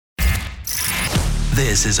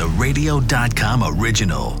This is a Radio.com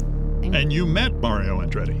original. And you met Mario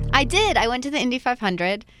Andretti. I did. I went to the Indy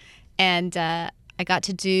 500, and I got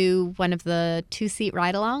to do one of the two-seat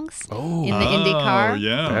ride-alongs in the Indy car,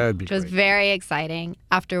 yeah. which was very exciting.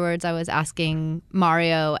 Afterwards, I was asking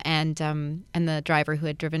Mario and the driver who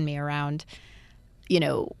had driven me around,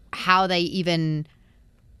 how they even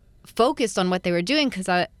focused on what they were doing, because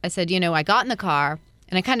I said, I got in the car,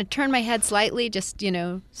 and I kind of turned my head slightly, just,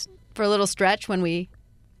 for a little stretch when we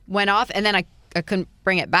went off, and then I couldn't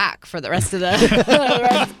bring it back for the rest of the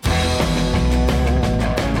rest.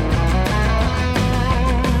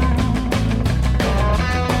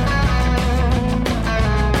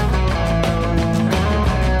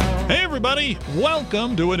 Hey everybody,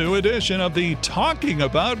 welcome to a new edition of the Talking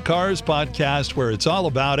About Cars podcast, where it's all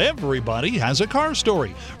about everybody has a car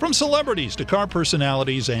story, from celebrities to car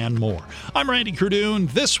personalities and more. I'm Randy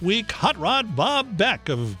Cardoon. This week, Hot Rod Bob Beck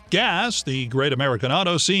of Gas, the great American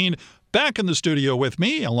auto scene, back in the studio with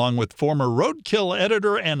me, along with former Roadkill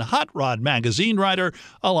editor and Hot Rod magazine writer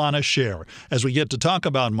Alana Scher, as we get to talk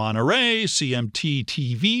about Monterey, CMT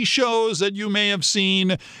TV shows that you may have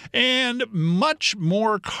seen, and much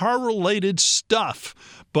more car-related stuff.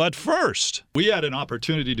 But first, we had an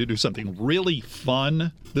opportunity to do something really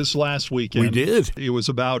fun this last weekend. We did. It was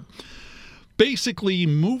about basically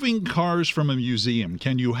moving cars from a museum.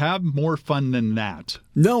 Can you have more fun than that?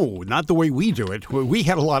 No, not the way we do it. We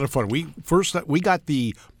had a lot of fun. We got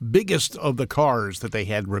the biggest of the cars that they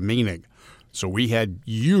had remaining. So we had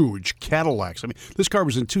huge Cadillacs. I mean, this car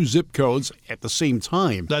was in 2 zip codes at the same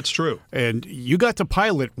time. That's true. And you got to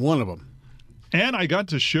pilot one of them. And I got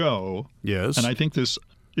to show. Yes. And I think this,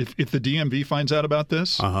 if the DMV finds out about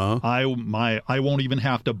this, I won't even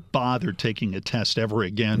have to bother taking a test ever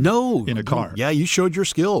again. In a car. Yeah, you showed your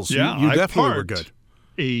skills. Yeah, you I definitely were good.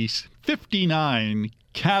 A 59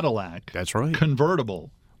 Cadillac. That's right.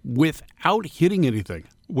 Convertible. Without hitting anything.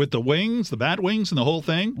 With the wings, the bat wings, and the whole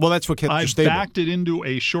thing. Well, that's what kept you stable. I backed it into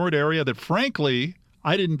a short area that, frankly,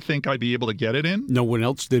 I didn't think I'd be able to get it in. No one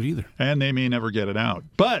else did either. And they may never get it out.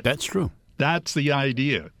 But that's true. That's the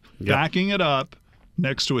idea. Yep. Backing it up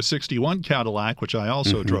next to a 61 Cadillac, which I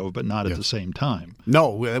also drove, but not at the same time.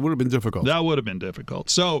 No, that would have been difficult. That would have been difficult.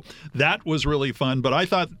 So that was really fun. But I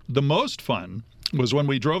thought the most fun was when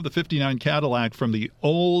we drove the 59 Cadillac from the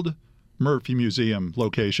old Murphy Museum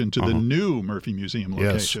location to the new Murphy Museum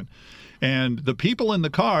location. Yes. And the people in the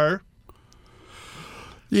car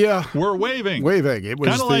were waving. It was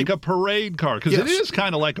kind of like a parade car, because it is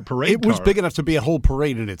kind of like a parade car. It was big enough to be a whole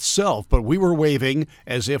parade in itself, but we were waving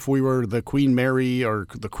as if we were the Queen Mary or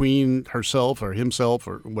the Queen herself or himself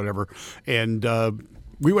or whatever. And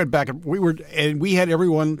we went back and we had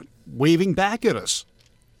everyone waving back at us.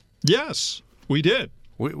 Yes, we did.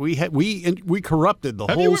 We corrupted the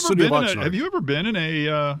whole city of Oxnard. Have you ever been in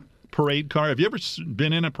a parade car? Have you ever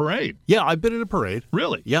been in a parade? Yeah, I've been in a parade.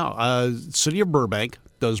 Really? Yeah. City of Burbank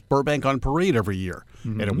does Burbank on Parade every year.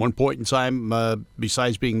 And at one point in time,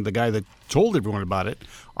 besides being the guy that told everyone about it,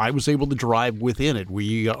 I was able to drive within it.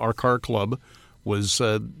 Our car club was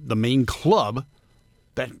the main club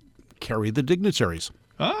that carried the dignitaries.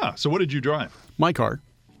 Ah, so what did you drive? My car.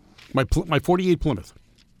 My 48 Plymouth.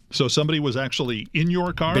 So somebody was actually in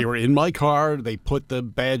your car? They were in my car. They put the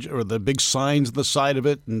badge or the big signs on the side of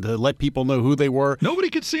it and to let people know who they were. Nobody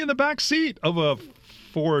could see in the back seat of a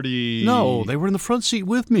 40. No, they were in the front seat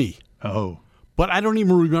with me. Oh. But I don't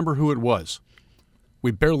even remember who it was.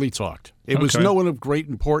 We barely talked. It was no one of great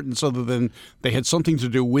importance other than they had something to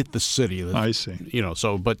do with the city. I see.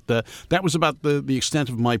 But that was about the extent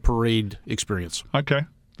of my parade experience. Okay,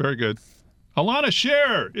 very good. Alana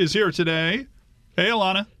Scher is here today. Hey,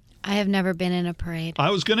 Alana. I have never been in a parade.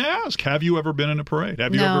 I was going to ask, have you ever been in a parade?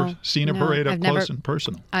 Have you ever seen a parade up close and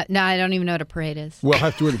personal? No, I don't even know what a parade is. We'll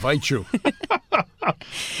have to invite you.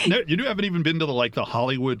 No, you haven't even been to the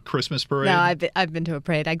Hollywood Christmas parade? No, I've been to a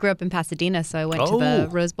parade. I grew up in Pasadena, so I went to the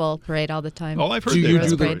Rose Bowl parade all the time. Oh, I've heard do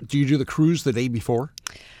you do the cruise the day before?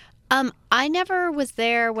 I never was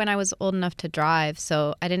there when I was old enough to drive,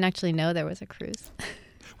 so I didn't actually know there was a cruise.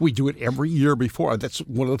 We do it every year before. That's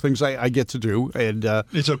one of the things I get to do. And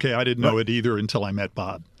it's okay. I didn't know it either until I met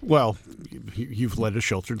Bob. Well, you've led a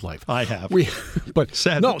sheltered life. I have. But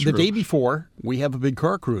sad no, but true. The day before, we have a big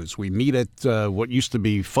car cruise. We meet at what used to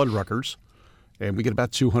be Fuddruckers, and we get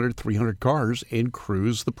about 200, 300 cars and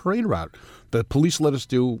cruise the parade route. The police let us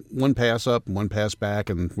do one pass up and one pass back,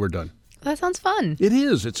 and we're done. That sounds fun. It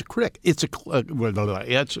is. It's a crick. It's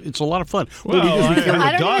a lot of fun. Well,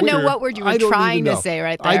 I don't even know what word you were trying to say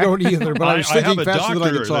right there. I don't either, but I was thinking have a faster than I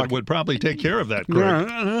doctor could talk. that would probably take care of that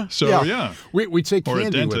crick. So, yeah. We take or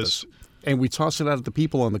candy a with dentist. us. and we toss it out at the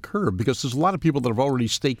people on the curb because there's a lot of people that have already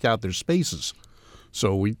staked out their spaces.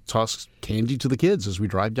 So we toss candy to the kids as we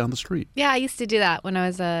drive down the street. Yeah, I used to do that when I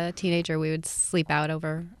was a teenager. We would sleep out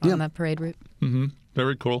over on the parade route. Mm-hmm.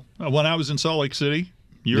 Very cool. When I was in Salt Lake City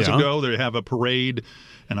years ago, they have a parade,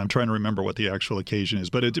 and I'm trying to remember what the actual occasion is,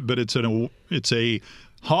 but it's a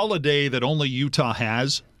holiday that only Utah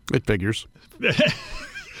has. It figures.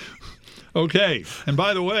 Okay. And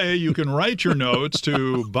by the way, you can write your notes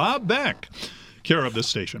to Bob Beck, care of this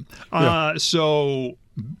station. So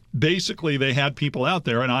basically, they had people out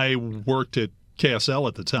there, and I worked at KSL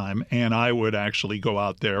at the time, and I would actually go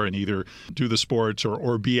out there and either do the sports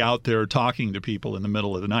or be out there talking to people in the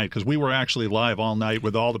middle of the night, because we were actually live all night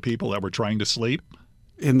with all the people that were trying to sleep.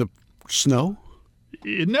 In the snow?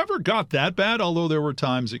 It never got that bad, although there were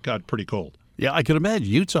times it got pretty cold. Yeah, I can imagine.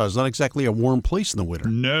 Utah is not exactly a warm place in the winter.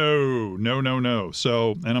 No.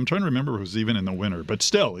 So, and I'm trying to remember if it was even in the winter, but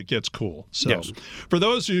still, it gets cool. So, yes. For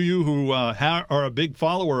those of you who are a big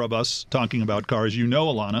follower of us talking about cars, you know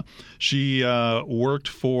Alana. She worked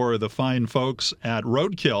for the fine folks at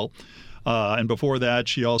Roadkill. And before that,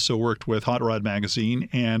 she also worked with Hot Rod Magazine.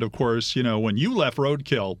 And, of course, when you left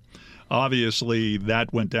Roadkill, obviously,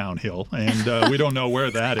 that went downhill, and we don't know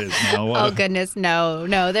where that is now. Oh, goodness, no.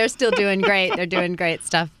 They're still doing great. They're doing great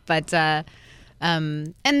stuff. But,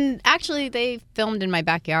 and actually, they filmed in my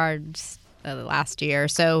backyard last year,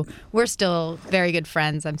 so we're still very good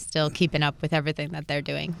friends. I'm still keeping up with everything that they're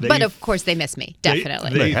doing. But, of course, they miss me,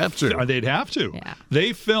 definitely. They have to. They'd have to. Yeah.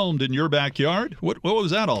 They filmed in your backyard? What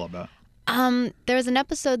was that all about? There was an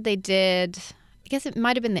episode they did, I guess it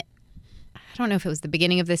might have been I don't know if it was the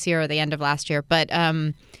beginning of this year or the end of last year, but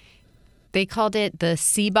they called it the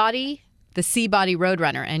C-Body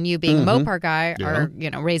Roadrunner. And you being a Mopar guy are,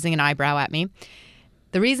 raising an eyebrow at me.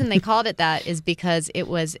 The reason they called it that is because it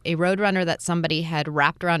was a Roadrunner that somebody had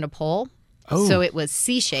wrapped around a pole. Oh. So it was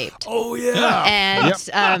C-shaped. Oh, yeah. And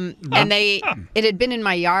and it had been in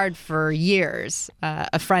my yard for years.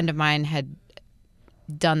 A friend of mine had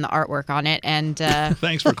done the artwork on it, and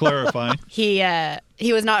thanks for clarifying.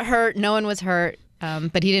 He was not hurt. No one was hurt,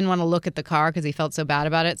 but he didn't want to look at the car because he felt so bad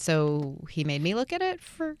about it. So he made me look at it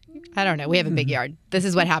for, I don't know. We have a big yard. This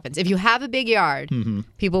is what happens. If you have a big yard,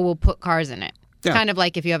 people will put cars in it. It's kind of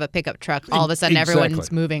like if you have a pickup truck, all of a sudden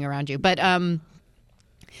everyone's moving around you. But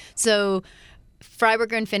so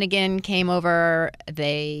Freiberger and Finnegan came over.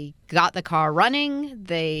 They got the car running.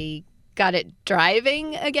 They got it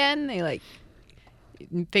driving again. They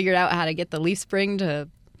figured out how to get the leaf spring to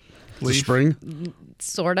spring,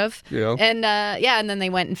 sort of. Yeah. And and then they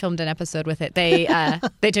went and filmed an episode with it. They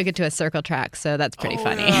took it to a circle track, so that's pretty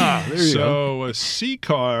funny. Yeah. There you go. A C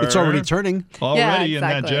car. It's already turning. Already in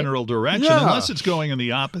that general direction, unless it's going in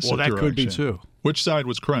the opposite direction. Well, that could be too. Which side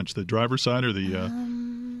was crunched? The driver's side or the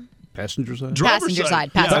passenger side? Passenger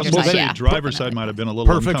side. Driver's side might have been a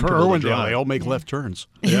little perfect for uncomfortable to Irwindale. drive. They all make left turns.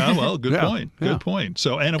 Yeah, well, good point. Good point.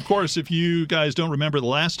 So, and of course, if you guys don't remember the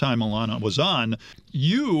last time Alana was on,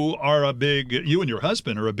 you and your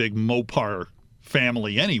husband are a big Mopar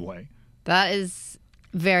family anyway. That is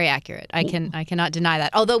very accurate. I cannot deny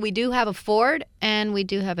that. Although we do have a Ford and we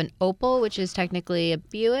do have an Opel, which is technically a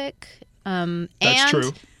Buick. That's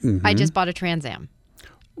true. I just bought a Trans Am.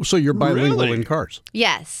 So you're bilingual in cars?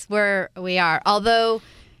 Yes, we are. Although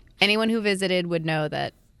anyone who visited would know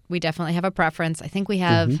that we definitely have a preference. I think we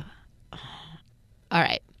have, all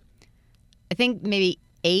right, I think maybe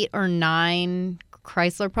 8 or 9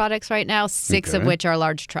 Chrysler products right now, 6 of which are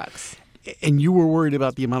large trucks. And you were worried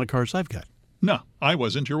about the amount of cars I've got? No, I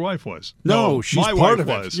wasn't. Your wife was. No, she's my part wife of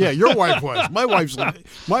it. was. Yeah, your wife was. My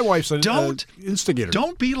wife's an instigator.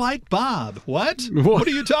 Don't be like Bob. What? What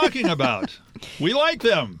are you talking about? We like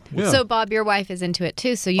them. Yeah. So, Bob, your wife is into it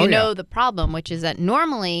too. So you know the problem, which is that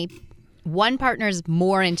normally one partner's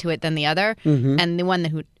more into it than the other, and the one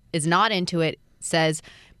who is not into it says,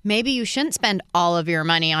 maybe you shouldn't spend all of your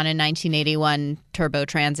money on a 1981 Turbo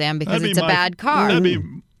Trans Am because it's a bad car.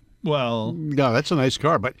 Well, no, that's a nice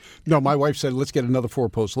car, but no, my wife said, let's get another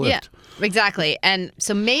 4-post lift. Yeah, exactly. And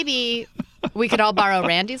so maybe we could all borrow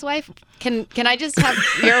Randy's wife. Can I just have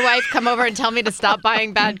your wife come over and tell me to stop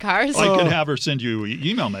buying bad cars? I could have her send you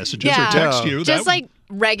email messages or text you. Just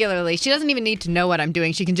regularly. She doesn't even need to know what I'm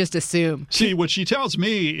doing. She can just assume. See, what she tells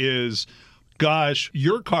me is, gosh,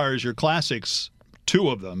 your cars, your classics, 2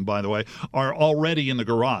 of them, by the way, are already in the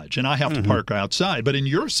garage, and I have to park outside. But in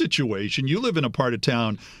your situation, you live in a part of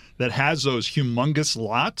town that has those humongous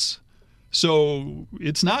lots, so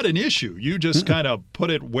it's not an issue. You just kind of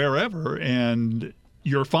put it wherever, and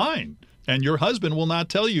you're fine. And your husband will not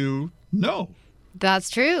tell you no.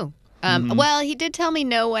 That's true. Well, he did tell me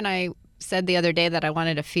no when I said the other day that I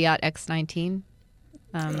wanted a Fiat X19.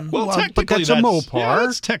 Well, but technically that's a Mopar. Yeah,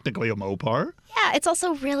 that's technically a Mopar. Yeah, it's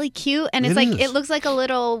also really cute, and it's It like is. it looks like a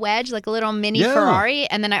little wedge, like a little mini Yeah. Ferrari.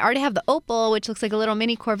 And then I already have the Opel, which looks like a little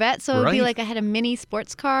mini Corvette. So it'd be Right. like I had a mini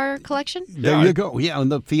sports car collection. There you go. Yeah,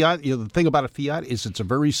 and the Fiat, the thing about a Fiat is it's a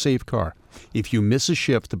very safe car. If you miss a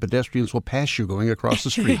shift, the pedestrians will pass you going across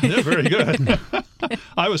the street. Yeah, very good.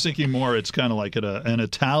 I was thinking more. It's kind of like an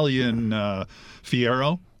Italian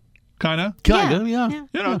Fiero, kind of. Kind of, yeah.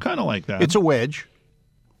 You know, kind of like that. It's a wedge.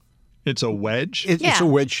 It's a wedge. It's Yeah. a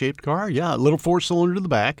wedge-shaped car, yeah. A little four-cylinder in the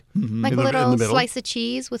back. Like In a the little middle. slice of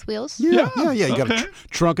cheese with wheels. Yeah. You got Okay. a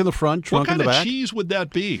trunk in the front, what trunk in kind the of back. cheese would that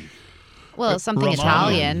be? Well, something Romano.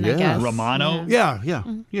 Italian, I Yeah. guess. Romano? Yeah.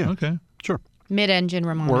 Yeah. Okay. Sure. Mid-engine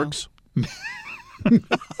Romano. Works.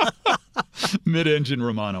 Mid-engine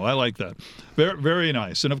Romano. I like that. Very, very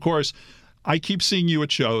nice. And of course, I keep seeing you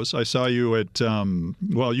at shows. I saw you at,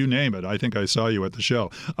 well, you name it. I think I saw you at the show.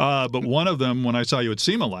 But one of them, when I saw you at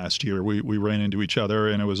SEMA last year, we ran into each other,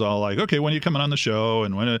 and it was all like, okay, when are you coming on the show?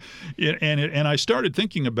 And and I started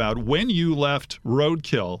thinking about when you left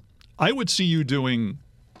Roadkill, I would see you doing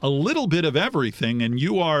a little bit of everything, and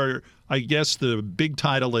you are, I guess the big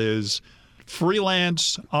title is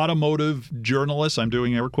freelance automotive journalist. I'm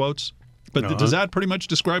doing air quotes. But does that pretty much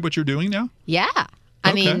describe what you're doing now? Yeah.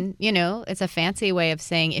 I Okay. mean, it's a fancy way of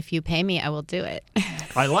saying if you pay me, I will do it.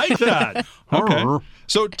 I like that. Okay. Arr.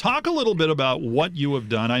 So talk a little bit about what you have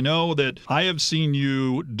done. I know that I have seen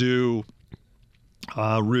you do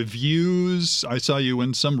reviews. I saw you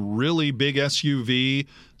in some really big SUV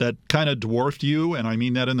that kind of dwarfed you, and I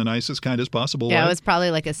mean that in the nicest, kindest possible Yeah, way. it was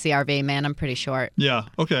probably like a CRV, man. I'm pretty short. Yeah.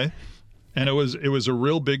 Okay. And it was a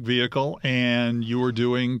real big vehicle, and you were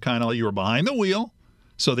doing you were behind the wheel.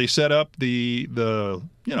 So they set up the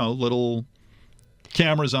little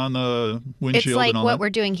cameras on the windshield. It's like and all what that.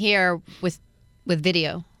 we're doing here with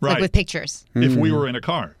video, Right. like with pictures. If we were in a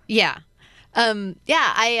car. Yeah.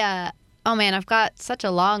 Oh man, I've got such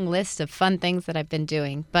a long list of fun things that I've been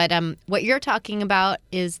doing. But what you're talking about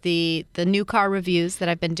is the new car reviews that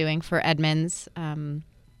I've been doing for Edmunds.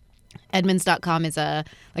 Edmunds.com is a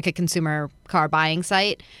consumer car buying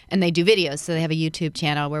site, and they do videos. So they have a YouTube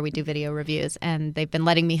channel where we do video reviews, and they've been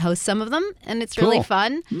letting me host some of them, and it's really Cool.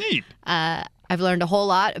 fun. Neat. I've learned a whole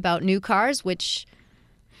lot about new cars, which,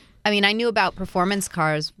 I mean, I knew about performance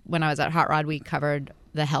cars when I was at Hot Rod. We covered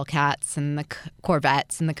the Hellcats and the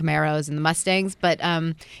Corvettes and the Camaros and the Mustangs, but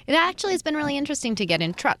it actually has been really interesting to get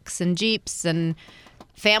in trucks and Jeeps and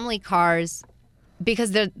family cars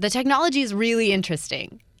because the technology is really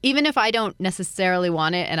interesting. Even if I don't necessarily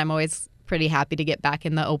want it, and I'm always pretty happy to get back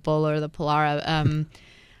in the Opel or the Polara,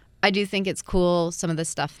 I do think it's cool, some of the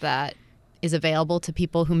stuff that is available to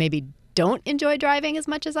people who maybe don't enjoy driving as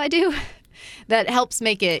much as I do, that helps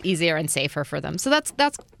make it easier and safer for them. So that's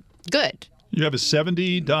good. You have a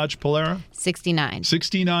 70 Dodge Polara, 69.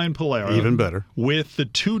 69 Polara. Even better. With the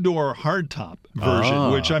two-door hardtop version,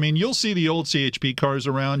 Ah. which, I mean, you'll see the old CHP cars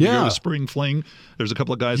around. You go Yeah. to Spring Fling. There's a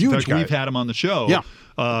couple of guys. Huge in fact, guy. we've had them on the show. Yeah.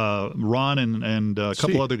 Ron and a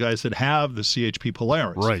couple See. other guys that have the CHP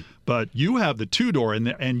Polaris. Right. But you have the two-door,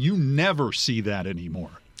 and you never see that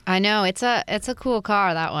anymore. I know, it's a cool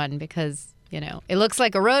car, that one, because, it looks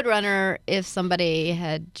like a Roadrunner if somebody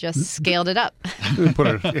had just scaled it up. Put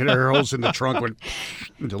it air holes in the trunk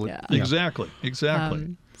until it. Yeah. Exactly.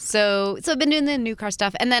 So I've been doing the new car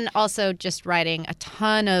stuff, and then also just writing a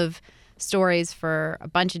ton of stories for a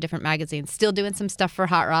bunch of different magazines. Still doing some stuff for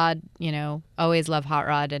Hot Rod. Always love Hot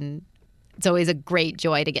Rod, and it's always a great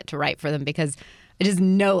joy to get to write for them because I just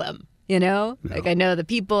know them. Like I know the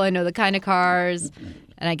people, I know the kind of cars,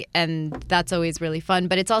 and that's always really fun.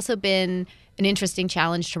 But it's also been an interesting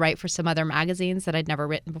challenge to write for some other magazines that I'd never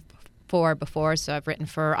written for before. So I've written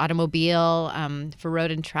for Automobile, for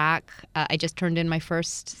Road and Track. I just turned in my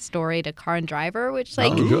first story to Car and Driver, which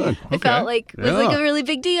good. I felt like was Yeah. a really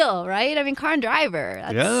big deal, right? I mean, Car and Driver.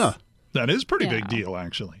 Yeah. That is a pretty Yeah. big deal,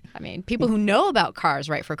 actually. I mean, people who know about cars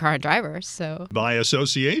write for Car and Driver. So By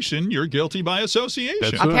association, you're guilty by association.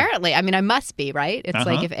 That's right. apparently, I mean, I must be, right? It's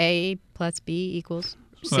like Uh-huh. if A plus B equals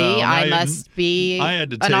C, Well, I must be I had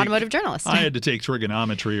to an take- automotive journalist. I had to take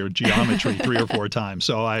trigonometry or geometry 3 or 4 times,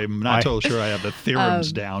 so I'm not totally sure I have the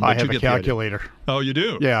theorems down. But I you have a get the idea. calculator. Oh, you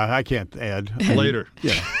do? Yeah, I can't add. Later.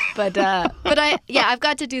 Yeah. But I've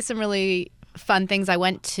got to do some really fun things. I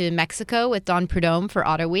went to Mexico with Don Prudhomme for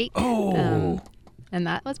Auto Week. Oh. And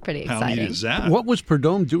that was pretty How exciting. neat is that? What was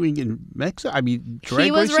Prudhomme doing in Mexico? I mean, drag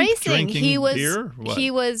He was racing? racing. Drinking He was beer? What? he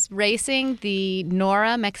was racing the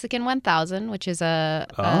Nora Mexican 1000, which is a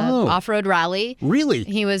Oh. off-road rally. Really?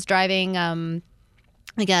 He was driving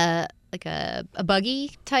like a like a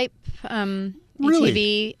buggy type Really?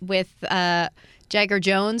 ATV with Jagger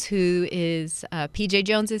Jones, who is P.J.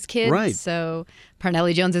 Jones's kid. Right. So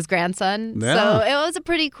Parnelli Jones's grandson. Yeah. So it was a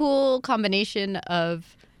pretty cool combination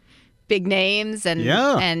of big names. And,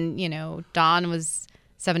 Yeah. and Don was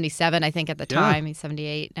 77, I think, at the time. He's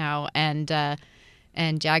 78 now. And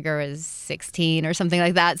Jagger is 16 or something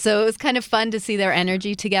like that. So it was kind of fun to see their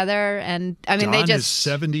energy together. And I mean, Don is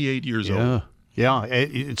 78 years old. Yeah.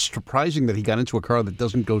 It's surprising that he got into a car that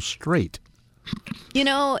doesn't go straight.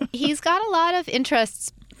 He's got a lot of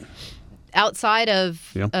interests outside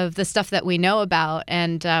of the stuff that we know about.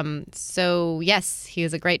 And so, yes, he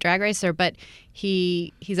was a great drag racer, but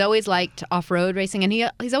he's always liked off-road racing, and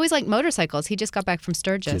he's always liked motorcycles. He just got back from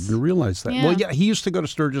Sturgis. Didn't realize that. Yeah. Well, yeah, he used to go to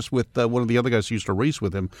Sturgis with one of the other guys who used to race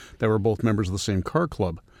with him. They were both members of the same car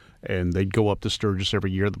club. And they'd go up to Sturgis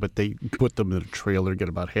every year, but they put them in a trailer, get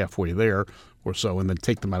about halfway there or so, and then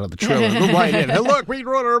take them out of the trailer and go right in. Hey, look, we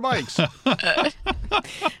rode our bikes. All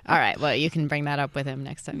right. Well, you can bring that up with him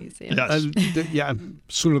next time you see him. Yes.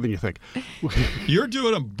 Sooner than you think. You're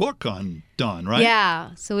doing a book on Don, right?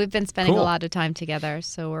 Yeah. So we've been spending Cool. a lot of time together.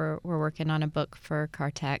 So we're working on a book for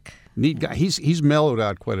CarTech. Neat guy. He's mellowed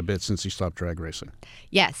out quite a bit since he stopped drag racing.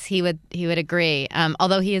 Yes, he would agree.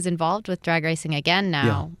 Although he is involved with drag racing again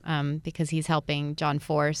now, because he's helping John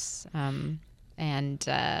Force, and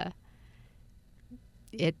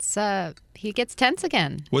it's he gets tense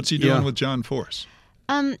again. What's he doing with John Force?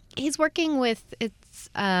 He's working with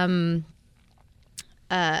Austin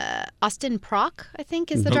Prock, I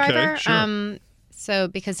think, is the driver. Sure. So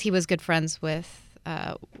because he was good friends with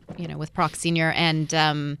with Prock Sr.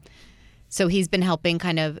 and so he's been helping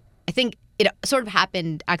kind of. I think it sort of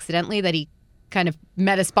happened accidentally that he kind of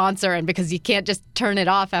met a sponsor, and because you can't just turn it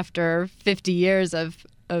off after 50 years of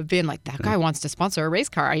being like, that guy wants to sponsor a race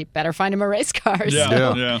car, I better find him a race car.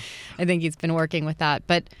 Yeah. I think he's been working with that.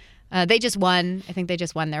 But they just won. I think they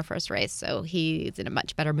just won their first race, so he's in a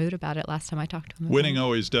much better mood about it last time I talked to him. Winning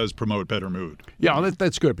always does promote better mood. Yeah,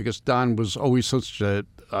 that's good because Don was always such a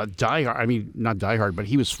diehard. I mean, not diehard, but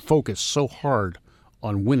he was focused so hard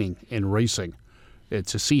on winning and racing.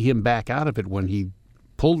 To see him back out of it when he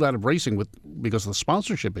pulled out of racing because of the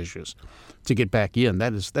sponsorship issues, to get back in,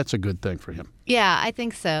 that's a good thing for him. Yeah, I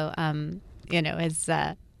think so.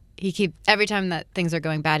 He every time that things are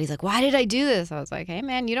going bad, he's like, "Why did I do this?" I was like, "Hey,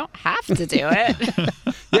 man, you don't have to do it."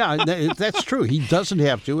 Yeah, that's true. He doesn't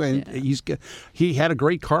have to, and he had a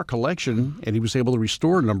great car collection, and he was able to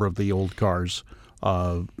restore a number of the old cars.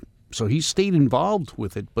 So he stayed involved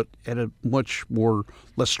with it, but at a much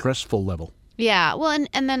less stressful level. Yeah, well,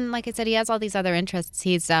 and then, like I said, he has all these other interests.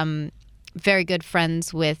 He's very good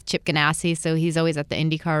friends with Chip Ganassi, so he's always at the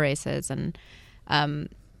IndyCar races. And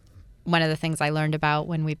one of the things I learned about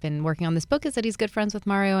when we've been working on this book is that he's good friends with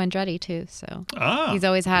Mario Andretti, too. So he's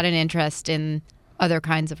always had an interest in other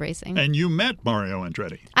kinds of racing. And you met Mario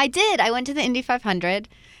Andretti. I did. I went to the Indy 500,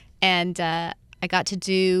 and I got to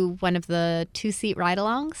do one of the two-seat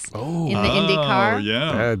ride-alongs in the Indy car. Oh,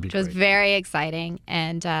 yeah. That'd be Which was great. very exciting.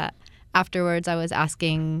 And afterwards, I was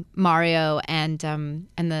asking Mario and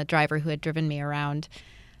the driver who had driven me around,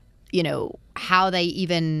 how they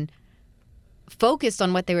even focused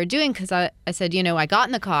on what they were doing. Because I said, I got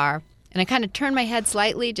in the car and I kind of turned my head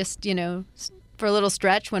slightly, just for a little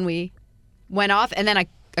stretch when we went off, and then I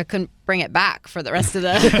couldn't bring it back for the rest of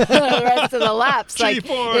the laps. Like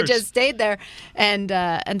it just stayed there,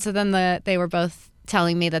 and so then they were both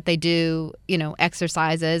telling me that they do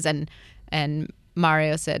exercises, and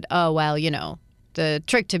Mario said, "Oh well, the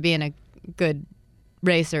trick to being a good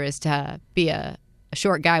racer is to be a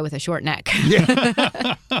short guy with a short neck."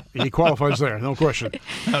 Yeah, he qualifies there, no question.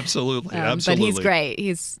 Absolutely. But he's great.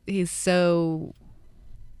 He's so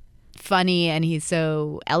funny and he's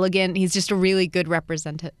so elegant. He's just a really good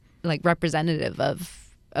representative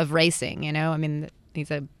of racing. I mean,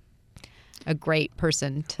 he's a great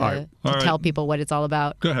person to tell people what it's all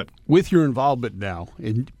about. Go ahead. With your involvement now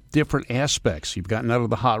in different aspects, you've gotten out of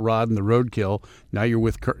the hot rod and the roadkill. Now you're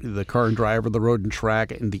with the car and driver, the road and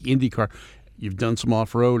track, and the IndyCar. You've done some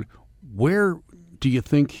off-road. Where do you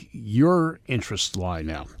think your interests lie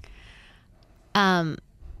now?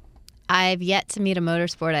 I've yet to meet a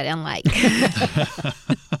motorsport I don't like.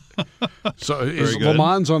 So is Le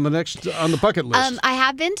Mans on the bucket list? I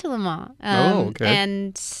have been to Le Mans. Okay.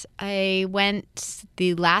 And I went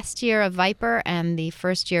the last year of Viper and the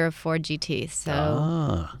first year of Ford GT.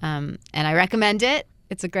 So, and I recommend it.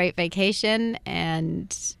 It's a great vacation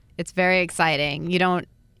and it's very exciting. You don't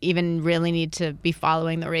even really need to be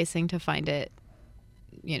following the racing to find it,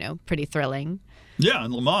 pretty thrilling. Yeah,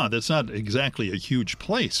 and Le Mans, that's not exactly a huge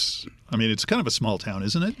place. I mean, it's kind of a small town,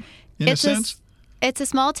 isn't it? in a sense? It's a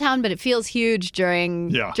small town, but it feels huge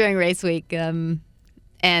during race week. And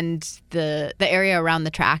the area around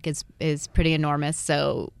the track is pretty enormous.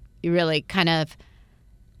 So you really kind of,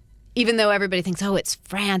 even though everybody thinks, oh, it's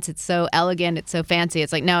France, it's so elegant, it's so fancy.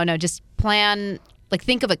 It's like, no, just plan, like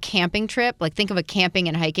think of a camping trip, like think of a camping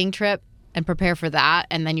and hiking trip and prepare for that.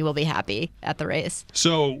 And then you will be happy at the race.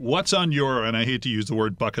 So what's on your, and I hate to use the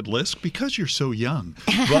word bucket list because you're so young,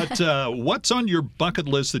 but what's on your bucket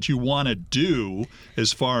list that you want to do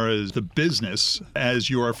as far as the business as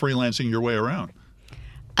you are freelancing your way around?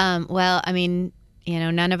 Well, I mean,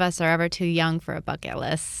 none of us are ever too young for a bucket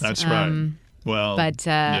list. That's right. Well, but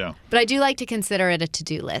I do like to consider it a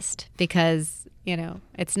to-do list because,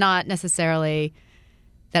 it's not necessarily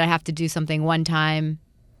that I have to do something one time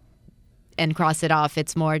and cross it off.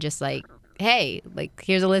 It's more just like, hey, like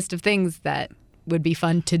here's a list of things that would be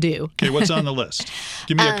fun to do. Okay, what's on the list?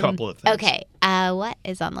 Give me a couple of things. Okay, what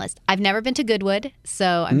is on the list? I've never been to Goodwood,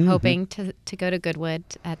 so I'm hoping to go to Goodwood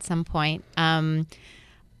at some point.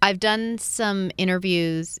 I've done some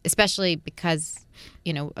interviews, especially because,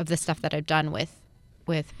 of the stuff that I've done with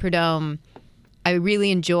Prud'homme. I really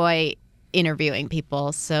enjoy interviewing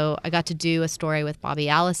people. So I got to do a story with Bobby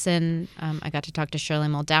Allison. I got to talk to Shirley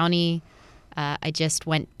Muldowney. I just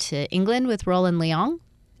went to England with Roland Leong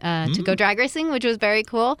to go drag racing, which was very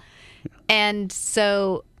cool. And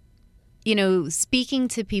so, speaking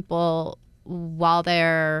to people while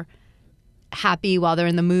they're happy, while they're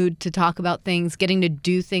in the mood to talk about things, getting to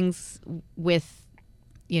do things with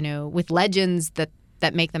legends that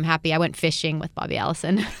make them happy. I went fishing with Bobby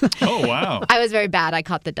Allison. Oh, wow. I was very bad. I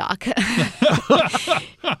caught the dock.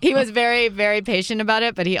 He was very, very patient about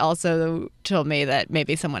it, but he also told me that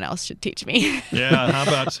maybe someone else should teach me. Yeah,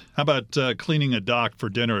 how about cleaning a dock for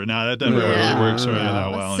dinner? Now that never really works very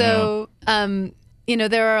well. So,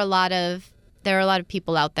 there are a lot of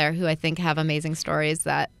people out there who I think have amazing stories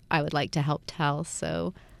that I would like to help tell.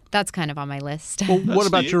 So that's kind of on my list. Well, what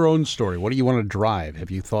about your own story? What do you want to drive?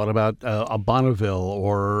 Have you thought about a Bonneville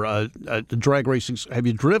or a drag racing? Have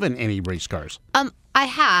you driven any race cars? I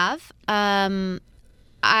have.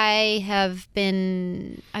 I've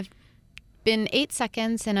been 8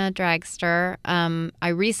 seconds in a dragster. I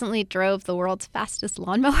recently drove the world's fastest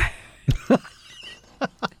lawnmower.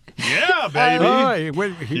 Yeah, baby. You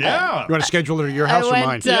want to schedule it at your house or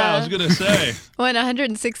mine? I was going to say. Went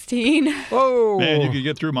 116. Oh. Man, you could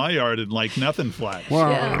get through my yard in like nothing flat.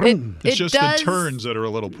 Wow. Yeah. It's just the turns that are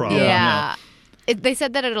a little problem. Yeah. They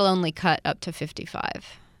said that it'll only cut up to 55.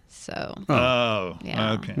 So. Oh,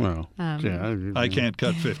 yeah. Okay. Well, I can't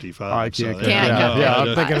cut 55. I can't.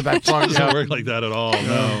 I'm thinking of that song. It doesn't work like that at all.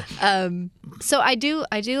 No. So I do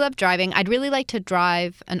love driving. I'd really like to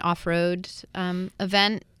drive an off-road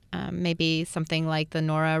event. Maybe something like the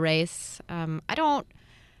Nora race. I don't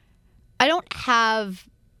have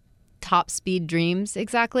top speed dreams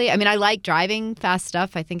exactly. I mean, I like driving fast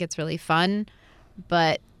stuff. I think it's really fun,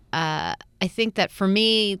 but I think that for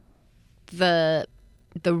me, the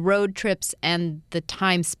road trips and the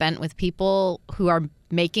time spent with people who are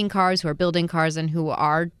making cars, who are building cars, and who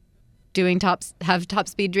are have top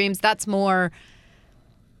speed dreams, that's more.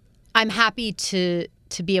 I'm happy to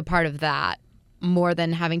be a part of that, more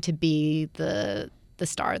than having to be the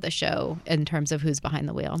star of the show in terms of who's behind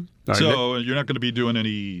the wheel. So you're not going to be doing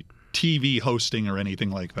any TV hosting or anything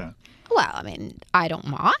like that? Well, I mean, I don't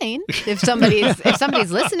mind if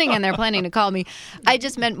somebody's listening and they're planning to call me. I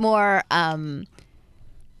just meant more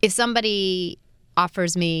if somebody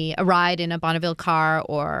offers me a ride in a Bonneville car,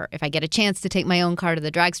 or if I get a chance to take my own car to the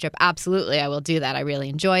drag strip, absolutely, I will do that. I really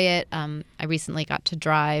enjoy it. I recently got to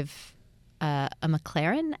drive a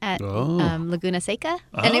McLaren at Laguna Seca.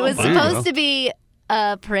 And it was supposed to be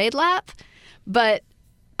a parade lap, but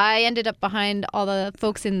I ended up behind all the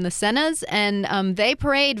folks in the Sennas, and they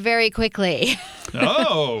parade very quickly.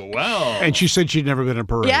 Oh, wow. And she said she'd never been in a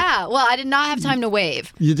parade. Yeah, well, I did not have time to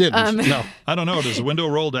wave. You didn't? No. I don't know. Does the window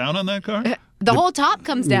roll down on that car? The whole top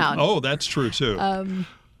comes down. Oh, that's true, too.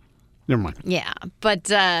 Never mind. Yeah,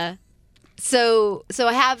 but... So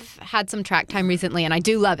I have had some track time recently, and I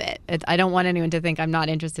do love it. I don't want anyone to think I'm not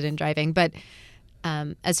interested in driving. But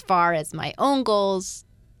as far as my own goals,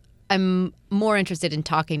 I'm more interested in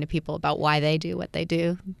talking to people about why they do what they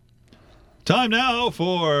do. Time now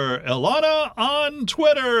for Ilana on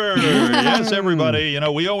Twitter. Yes, everybody.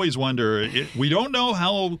 We always wonder. We don't know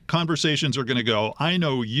how conversations are going to go. I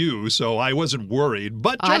know you, so I wasn't worried.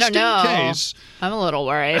 But just in case. I'm a little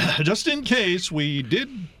worried. Just in case, we did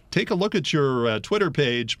take a look at your Twitter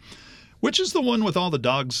page. Which is the one with all the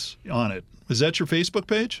dogs on it? Is that your Facebook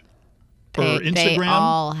page? Instagram? They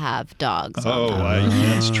all have dogs. Oh, on them.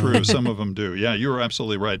 that's true. Some of them do. Yeah, you're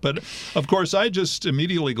absolutely right. But, of course, I just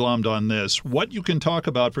immediately glommed on this. What you can talk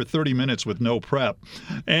about for 30 minutes with no prep.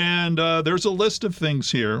 And there's a list of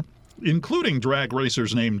things here, including drag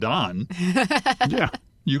racers named Don. Yeah.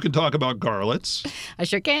 You can talk about garlets. I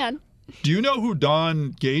sure can. Do you know who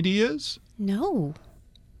Don Gady is? No.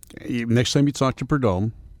 Next time you talk to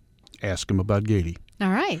Perdome, ask him about Gady. All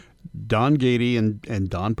right. Don Gady and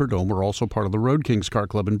Don Perdome were also part of the Road Kings Car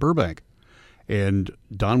Club in Burbank. And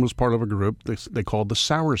Don was part of a group they called the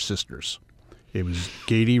Sour Sisters. It was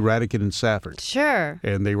Gady, Radican, and Safford. Sure.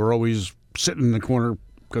 And they were always sitting in the corner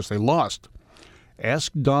because they lost.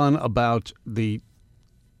 Ask Don about the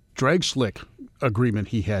drag slick agreement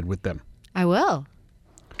he had with them. I will.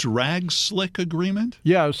 Drag slick agreement?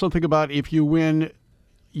 Yeah, it was something about if you win,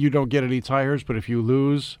 you don't get any tires, but if you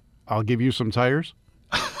lose, I'll give you some tires.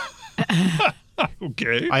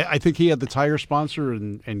 Okay. I think he had the tire sponsor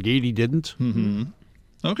and Gady didn't. Mm-hmm.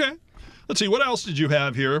 Okay. Let's see. What else did you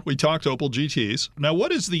have here? We talked Opel GTs. Now,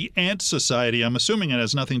 what is the Ant Society? I'm assuming it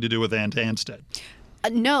has nothing to do with Ant Anstead.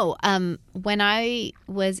 No. When I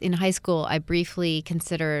was in high school, I briefly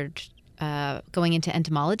considered going into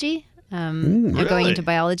entomology or going Really? into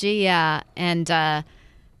biology. Yeah. And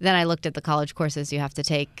then I looked at the college courses you have to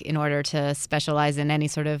take in order to specialize in any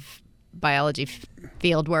sort of biology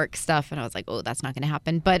field work stuff. And I was like, oh, that's not going to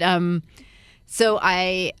happen. But so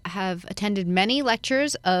I have attended many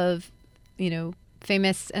lectures of,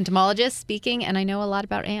 famous entomologists speaking, and I know a lot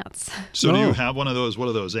about ants. So do you have one of those, what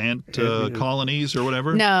are those, ant colonies or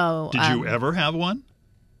whatever? No. Did you ever have one?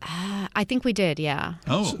 I think we did, yeah.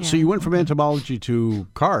 Oh. So you went from entomology to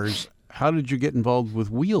cars. How did you get involved with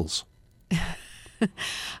wheels?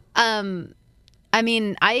 I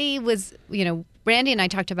mean, I was, Randy and I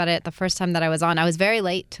talked about it the first time that I was on. I was very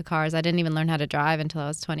late to cars. I didn't even learn how to drive until I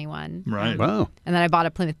was 21. Right. Wow. And then I bought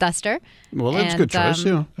a Plymouth Duster. Well, that's a good choice,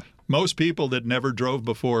 yeah. Most people that never drove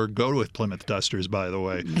before go with Plymouth Dusters, by the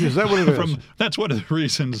way. Is that what it is? That's one of the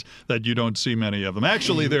reasons that you don't see many of them.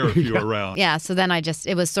 Actually, there are a few around. Yeah, so then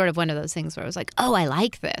it was sort of one of those things where I was like, oh, I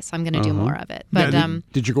like this. I'm going to do more of it. But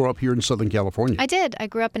Did you grow up here in Southern California? I did. I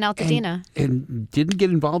grew up in Altadena. And didn't get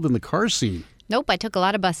involved in the car scene? Nope, I took a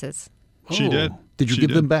lot of buses. She did. Did you She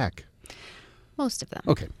give did. them back? Most of them.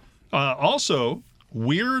 Okay. Also,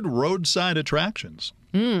 weird roadside attractions.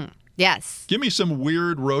 Yes. Give me some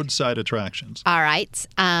weird roadside attractions. All right.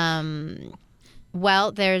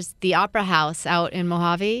 Well, there's the Opera House out in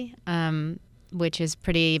Mojave, which is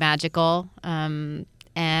pretty magical.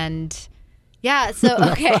 And yeah, so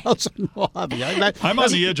okay. I'm on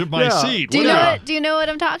the edge of my seat. Do you What- know what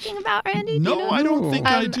I'm talking about, Randy? Do you No, know? I don't think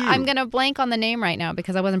I do. I'm gonna blank on the name right now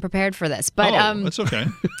because I wasn't prepared for this. But that's okay.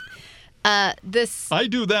 this I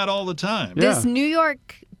do that all the time. this New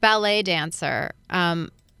York ballet dancer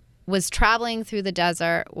was traveling through the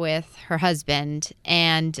desert with her husband,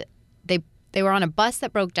 and they were on a bus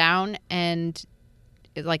that broke down and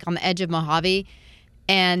like on the edge of Mojave,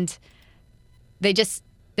 and there's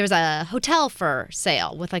a hotel for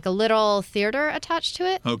sale with like a little theater attached to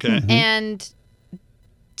it. Okay. And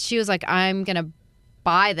she was like, I'm going to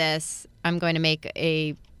buy this. I'm going to make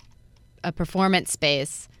a performance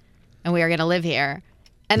space, and we are going to live here.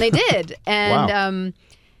 And they did. And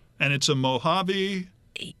And it's a Mojave.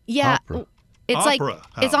 yeah, Opera. it's Opera like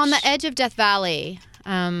it's on the house. edge of Death Valley.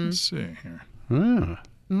 Let's see here.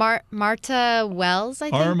 Marta Wells, I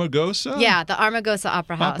think. Armagosa? Yeah, the Armagosa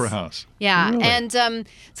Opera House. Opera House. Yeah, Really? and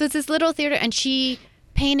so it's this little theater, and she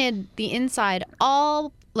painted the inside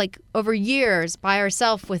all like over years by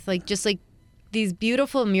herself with like just like these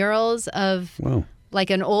beautiful murals of like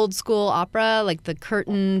an old school opera, like the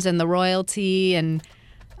curtains and the royalty, and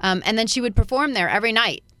then she would perform there every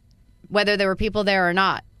night, whether there were people there or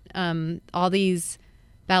not. All these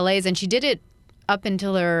ballets, and she did it up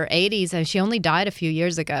until her 80s, and she only died a few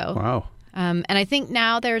years ago. Wow. And I think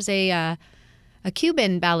now there's a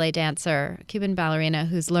Cuban ballet dancer, a Cuban ballerina,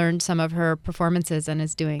 who's learned some of her performances and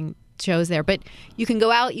is doing shows there. But you can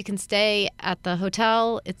go out, you can stay at the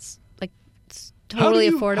hotel. It's totally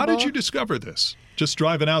affordable. How did you discover this? Just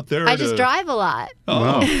driving out there? I just drive a lot.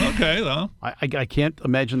 Oh, okay. Well, I can't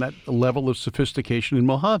imagine that level of sophistication in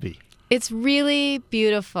Mojave. It's really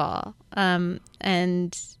beautiful and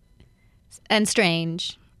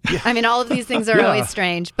strange. I mean, all of these things are always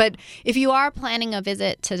strange. But if you are planning a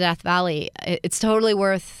visit to Death Valley, it's totally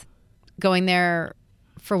worth going there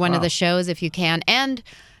for one of the shows if you can. And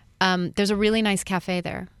there's a really nice cafe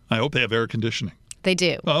there. I hope they have air conditioning. They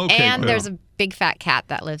do. Oh, okay, and cool. there's a big fat cat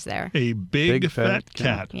that lives there. A big fat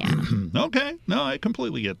cat. Yeah. Okay. No, I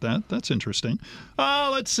completely get that. That's interesting.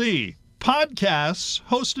 Let's see. podcasts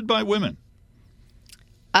hosted by women.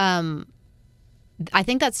 I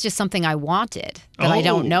think that's just something I wanted that I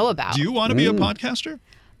don't know about. Do you want to be a podcaster?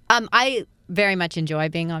 I very much enjoy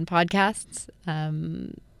being on podcasts.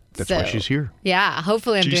 That's why she's here. Yeah,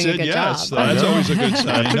 hopefully I'm She doing said a good yes. job. That's always a good sign.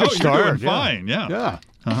 That's a No, good start. you're doing fine. Yeah. Yeah.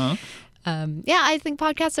 Uh-huh. Yeah, I think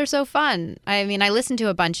podcasts are so fun. I mean, I listen to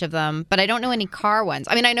a bunch of them, but I don't know any car ones.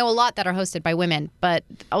 I mean, I know a lot that are hosted by women, but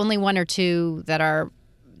only one or two that are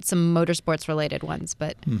some motorsports-related ones.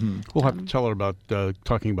 But We'll have to tell her about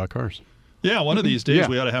talking about cars. Yeah, one of these days Yeah.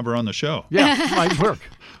 we ought to have her on the show. Yeah, might work.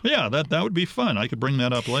 Yeah, that would be fun. I could bring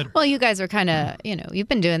that up later. well, you guys are kind of, you've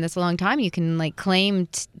been doing this a long time. You can claim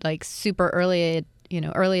super early,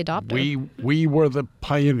 early adopter. We were the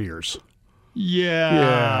pioneers.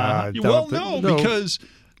 Yeah. Yeah, Well, no. because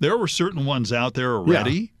there were certain ones out there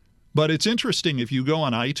already. Yeah. But it's interesting if you go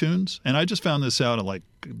on iTunes, and I just found this out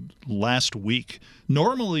last week.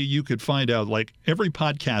 Normally you could find out every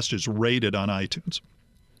podcast is rated on iTunes.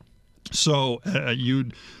 So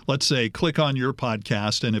you'd, let's say, click on your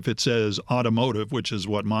podcast, and if it says automotive, which is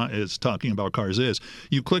what is talking about cars is,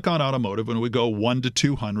 you click on automotive, and we go 1 to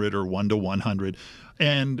 200 or 1 to 100,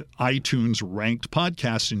 and iTunes ranked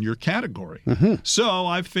podcasts in your category. Mm-hmm. So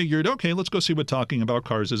I figured, okay, let's go see what Talking About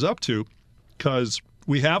Cars is up to, because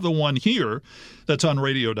we have the one here that's on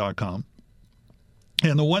radio.com,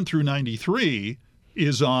 and the 1 through 93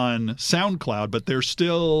 is on SoundCloud, but they're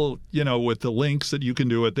still, with the links that you can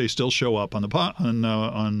do it, they still show up on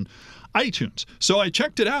on iTunes. So I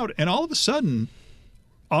checked it out, and all of a sudden,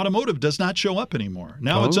 automotive does not show up anymore.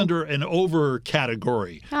 Now it's under an over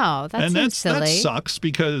category. Oh, that's silly. That sucks,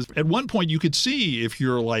 because at one point you could see if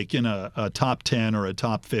you're in a top 10 or a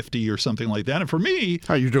top 50 or something like that. And for me,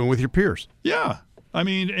 how are you doing with your peers? Yeah. I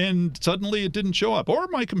mean, and suddenly it didn't show up. Or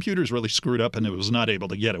my computer's really screwed up and it was not able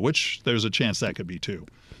to get it, which there's a chance that could be too.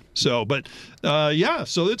 So, but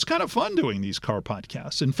so it's kind of fun doing these car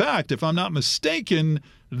podcasts. In fact, if I'm not mistaken,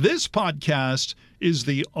 this podcast is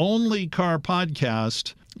the only car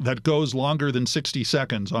podcast that goes longer than 60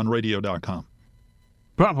 seconds on radio.com.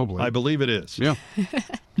 Probably. I believe it is. Yeah.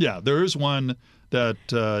 Yeah, there is one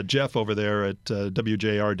that Jeff over there at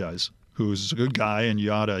WJR does, who's a good guy, and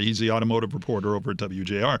he's the automotive reporter over at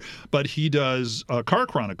WJR. But he does Car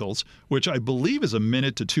Chronicles, which I believe is 1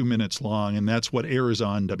 minute to 2 minutes long, and that's what airs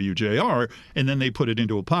on WJR, and then they put it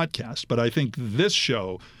into a podcast. But I think this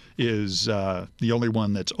show is the only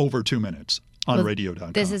one that's over 2 minutes on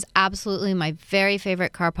radio.com. This is absolutely my very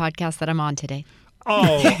favorite car podcast that I'm on today.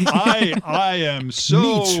 Oh, I am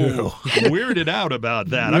so Me too. weirded out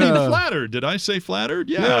about that. I mean, flattered. Did I say flattered?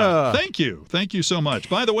 Yeah. Thank you. Thank you so much.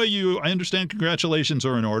 By the way, I understand congratulations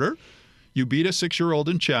are in order. You beat a 6-year-old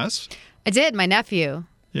in chess. I did, my nephew.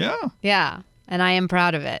 Yeah. Yeah, and I am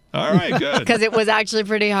proud of it. All right, good. Because it was actually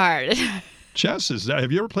pretty hard. Chess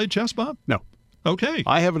have you ever played chess, Bob? No. Okay.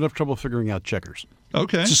 I have enough trouble figuring out checkers.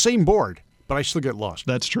 Okay. It's the same board, but I still get lost.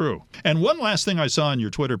 That's true. And one last thing I saw on your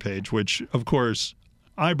Twitter page, which, of course,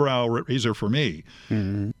 eyebrow raiser for me.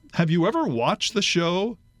 Mm-hmm. Have you ever watched the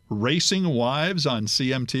show Racing Wives on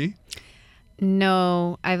CMT?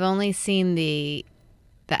 No, I've only seen the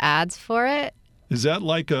ads for it. Is that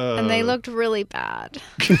And they looked really bad.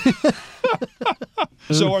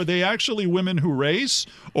 So are they actually women who race,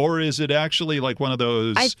 or is it actually like one of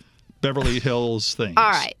those Beverly Hills things? All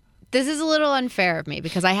right. This is a little unfair of me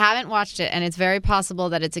because I haven't watched it, and it's very possible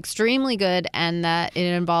that it's extremely good and that it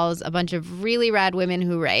involves a bunch of really rad women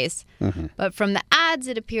who race. Mm-hmm. But from the ads,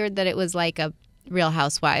 it appeared that it was like a Real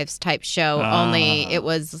Housewives type show, only it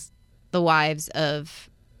was the wives of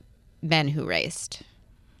men who raced.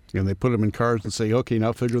 And they put them in cars and say, okay,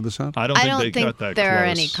 now figure this out? I don't think they got that there close. are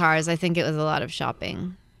any cars. I think it was a lot of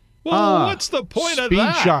shopping. Well, what's the point of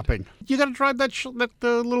that? Speed shopping. You got to drive that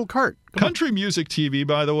little cart. Country Music TV,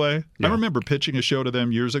 by the way. Yeah. I remember pitching a show to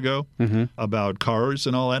them years ago about cars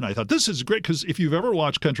and all that. And I thought, this is great, because if you've ever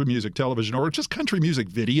watched country music television or just country music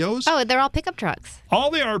videos. Oh, they're all pickup trucks.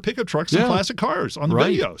 All they are pickup trucks and classic cars on the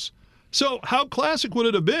videos. So how classic would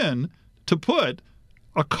it have been to put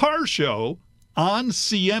a car show on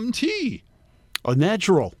CMT? A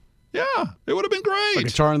natural. Yeah, it would have been great. A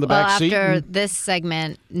guitar in the back seat. After this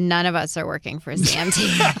segment, none of us are working for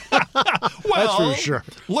CMT. Well, that's for sure.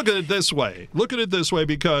 Look at it this way.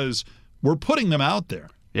 Because we're putting them out there.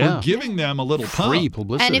 Yeah. We're giving them a little free pump.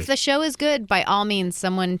 publicity. And if the show is good, by all means,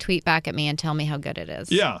 someone tweet back at me and tell me how good it is.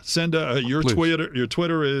 Yeah, send your Twitter. Your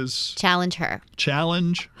Twitter is Challenge Her.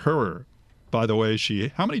 Challenge Her. By the way,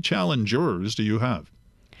 how many challengers do you have?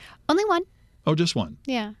 Only one. Oh, just one.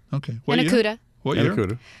 Yeah. Okay. And a CUDA. What year?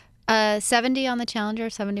 CUDA. 70 on the Challenger,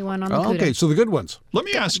 71 on the Cuda. Okay, so the good ones. Let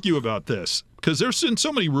me ask you about this, because there's been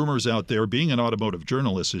so many rumors out there, being an automotive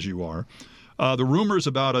journalist as you are, the rumors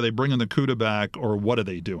about are they bringing the Cuda back or what are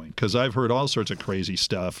they doing? Because I've heard all sorts of crazy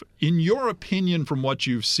stuff. In your opinion, from what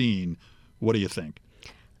you've seen, what do you think?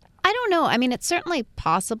 I don't know. I mean, it's certainly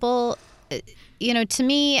possible. You know, to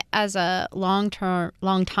me, as a long-time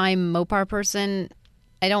Mopar person,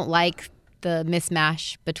 I don't like the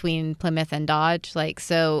mismatch between Plymouth and Dodge. Like,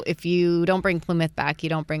 so if you don't bring Plymouth back, you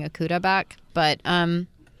don't bring a Cuda back. But,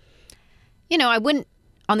 you know, I wouldn't.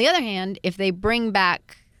 On the other hand, if they bring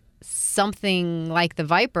back something like the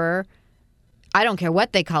Viper, I don't care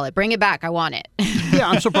what they call it. Bring it back. I want it. Yeah,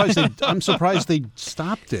 I'm surprised they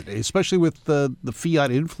stopped it, especially with the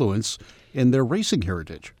Fiat influence in their racing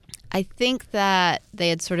heritage. I think that they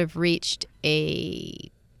had sort of reached a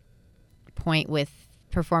point with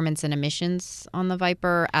performance and emissions on the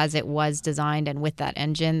Viper as it was designed and with that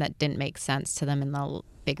engine that didn't make sense to them in the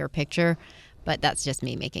bigger picture. But that's just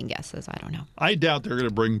me making guesses. I don't know. I doubt they're going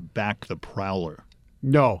to bring back the Prowler.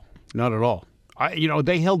 No, not at all.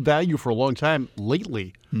 They held value for a long time.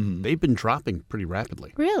 Lately, they've been dropping pretty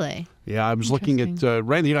rapidly. Really? Yeah, I was looking at,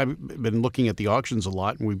 Randy and I have been looking at the auctions a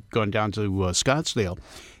lot, and we've gone down to Scottsdale.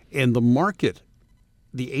 And the market,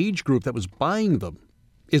 the age group that was buying them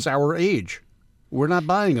is our age. We're not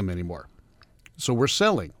buying them anymore. So we're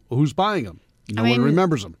selling. Well, who's buying them? No one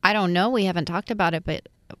remembers them. I don't know. We haven't talked about it, but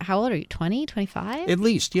how old are you? 20, 25? At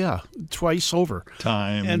least, yeah. Twice over.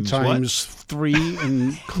 Times what? 3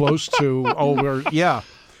 and close to over. Yeah.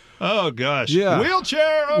 Oh, gosh. Yeah.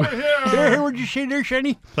 Wheelchair over here. There, what'd you say there,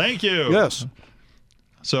 Shani? Thank you. Yes.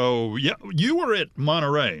 So, yeah, you were at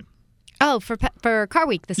Monterey. Oh, for Car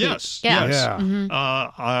Week this week. Yes. Yeah. Yes.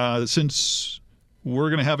 Mm-hmm. Since we're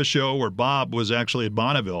going to have a show where Bob was actually at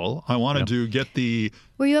Bonneville, I wanted to get the...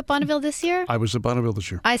 Were you at Bonneville this year? I was at Bonneville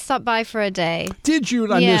this year. I stopped by for a day. Did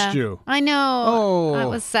you? I missed you. I know. Oh. That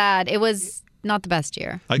was sad. It was not the best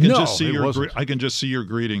year. I can No, just see it wasn't. I can just see your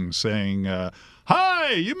greeting saying,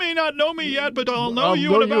 "Hi, you may not know me yet, but I'll know I'll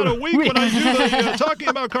you know in about you. a week when I do the Talking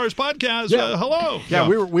About Cars podcast." Yeah. Hello. Yeah,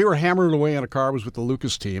 we were hammering away on a car. It was with the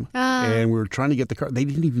Lucas team, and we were trying to get the car. They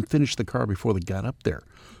didn't even finish the car before they got up there.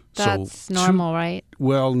 That's normal, right?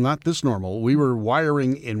 Well, not this normal. We were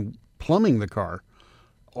wiring and plumbing the car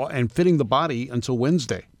and fitting the body until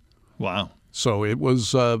Wednesday. Wow. So it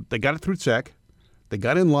was, they got it through tech. They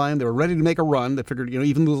got in line. They were ready to make a run. They figured,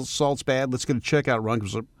 even though the salt's bad, let's get a checkout run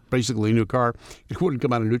because it's basically a new car. It wouldn't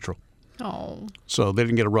come out of neutral. Oh. So they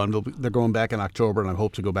didn't get a run. They're going back in October, and I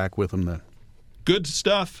hope to go back with them then. Good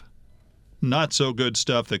stuff. Not so good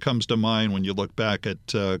stuff that comes to mind when you look back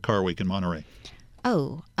at Car Week in Monterey.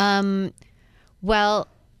 Oh. Well,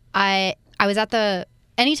 I was at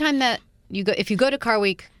anytime that you go, if you go to Car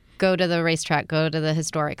Week, go to the racetrack, go to the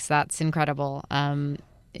historics. That's incredible.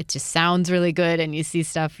 It just sounds really good, and you see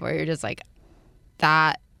stuff where you're just like,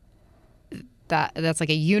 that's like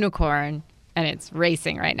a unicorn, and it's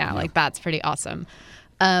racing right now. Yeah. Like, that's pretty awesome.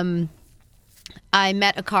 I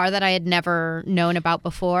met a car that I had never known about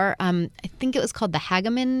before. I think it was called the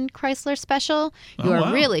Hageman Chrysler Special. You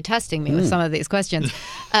are really testing me with some of these questions.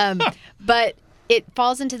 But it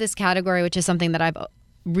falls into this category, which is something that I've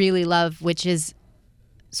really loved, which is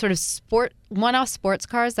sort of one-off sports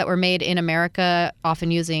cars that were made in America,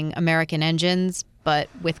 often using American engines, but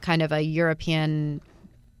with kind of a European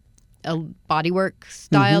bodywork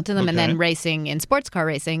style to them, and then racing in sports car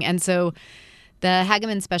racing. And so the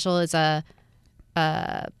Hageman Special is a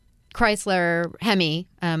Chrysler Hemi,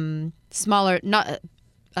 smaller than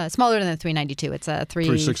the 392. It's a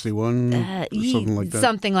 361, something like that.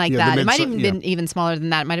 Something like that. It might have been even smaller than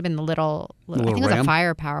that. It might have been the little I think it was a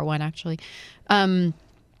firepower one, actually.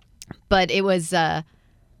 But it was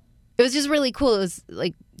just really cool. It was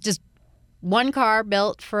like just one car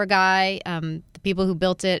built for a guy. The people who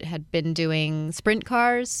built it had been doing sprint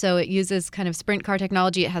cars, so it uses kind of sprint car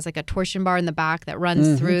technology. It has like a torsion bar in the back that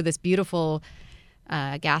runs through this beautiful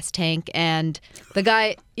gas tank, and the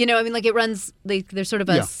guy, it runs. There's sort of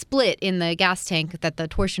a split in the gas tank that the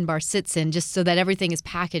torsion bar sits in, just so that everything is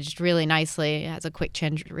packaged really nicely. It has a quick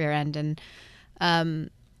change rear end, and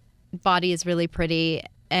body is really pretty.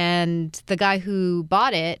 And the guy who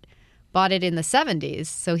bought it in the 70s,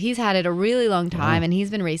 so he's had it a really long time, and he's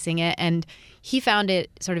been racing it, and he found it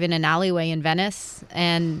sort of in an alleyway in Venice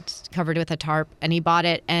and covered with a tarp, and he bought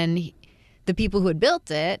it, and the people who had built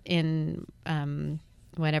it in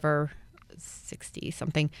whatever 60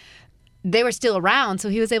 something, they were still around, so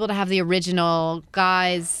he was able to have the original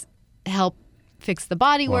guys help fix the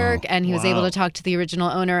bodywork, and he was able to talk to the original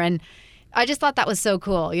owner, and I just thought that was so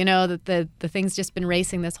cool, you know, that the thing's just been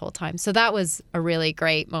racing this whole time. So that was a really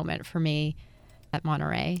great moment for me at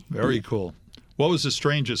Monterey. Very cool. What was the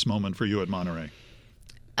strangest moment for you at Monterey?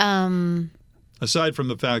 Aside from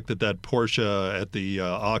the fact that Porsche at the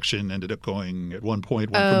auction ended up going at one point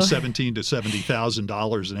went from $17,000 to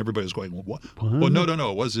 $70,000, and everybody was going, "What? Well,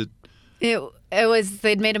 no. Was it?" It was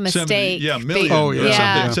they'd made a mistake. 70 million. Oh, yeah. Or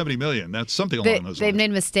Yeah. something, 70 million. That's something along those lines. They'd made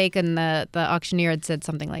a mistake, and the auctioneer had said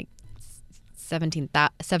something like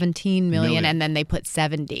 17 million, and then they put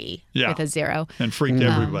 70 with a zero. And freaked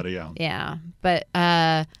everybody out. Yeah. But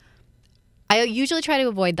I usually try to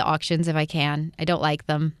avoid the auctions if I can. I don't like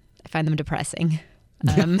them. I find them depressing.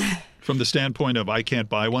 From the standpoint of I can't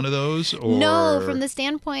buy one of those? Or... No, from the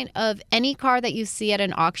standpoint of any car that you see at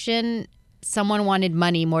an auction, someone wanted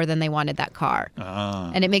money more than they wanted that car.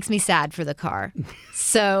 And it makes me sad for the car.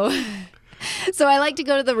 So I like to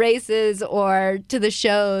go to the races or to the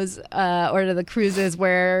shows or to the cruises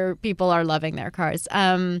where people are loving their cars.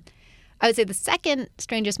 I would say the second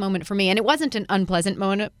strangest moment for me, and it wasn't an unpleasant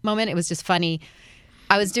moment, it was just funny.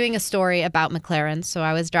 I was doing a story about McLaren, so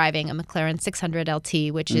I was driving a McLaren 600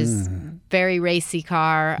 LT, which is very racy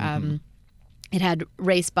car. It had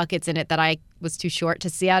race buckets in it that I was too short to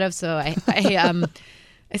see out of, so I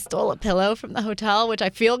stole a pillow from the hotel, which I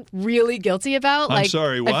feel really guilty about. I'm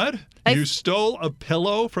sorry, what? You stole a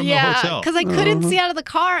pillow from the hotel? Yeah, because I couldn't see out of the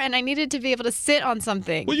car, and I needed to be able to sit on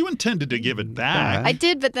something. Well, you intended to give it back. I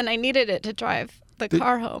did, but then I needed it to drive the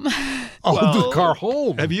car home. The car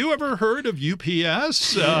home. Have you ever heard of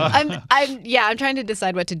UPS? I'm trying to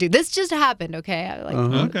decide what to do. This just happened, okay?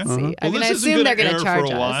 Let's see. I mean, I assume they're going to charge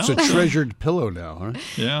us. It's a treasured pillow now, huh?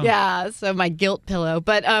 Yeah. Yeah, so my guilt pillow.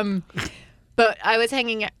 But I was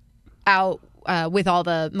hanging out with all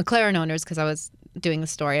the McLaren owners because I was doing the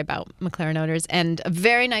story about McLaren owners, and a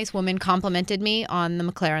very nice woman complimented me on the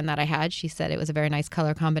McLaren that I had. She said it was a very nice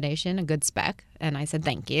color combination, a good spec, and I said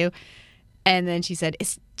thank you. And then she said,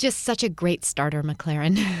 "It's just such a great starter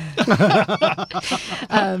McLaren."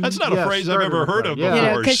 That's not a phrase I've ever heard of before. You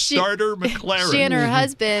know, starter McLaren. She and her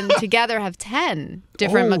husband together have 10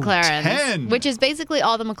 different McLarens. 10? Which is basically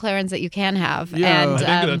all the McLarens that you can have. Yeah. And,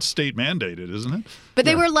 I think that's state mandated, isn't it? But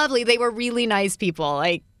they were lovely. They were really nice people.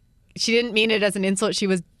 Like, she didn't mean it as an insult. She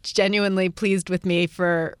was genuinely pleased with me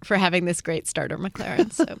for having this great starter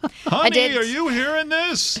McLaren. So, Honey, are you hearing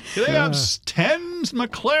this? They have 10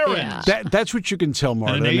 McLarens. Yeah. That's what you can tell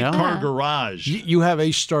Marta And an now. 8-car garage. You have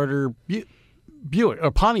a starter Buick or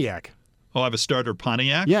Pontiac. Oh, I have a starter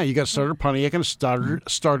Pontiac? Yeah, you got a starter Pontiac and a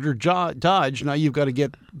starter Dodge. Now you've got to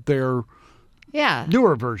get their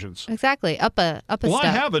newer versions. Exactly. Up a Well, step. I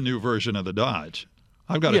have a new version of the Dodge.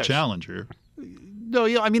 I've got a Challenger. No,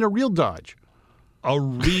 I mean a real Dodge. A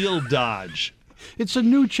real Dodge. It's a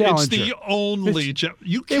new Challenger. It's the only.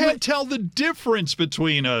 You can't tell the difference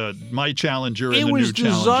between my Challenger and the new Challenger. It was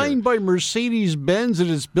designed by Mercedes-Benz and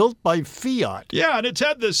it's built by Fiat. Yeah, and it's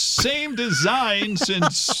had the same design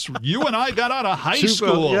since you and I got out of high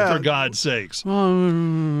school, for God's sakes.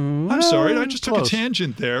 I'm sorry, I just took a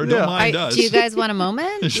tangent there. Don't mind us. Do you guys want a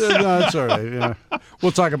moment? No, that's all right. Yeah.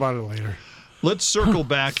 We'll talk about it later. Let's circle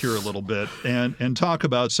back here a little bit and talk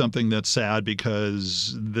about something that's sad,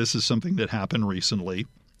 because this is something that happened recently.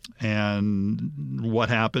 And what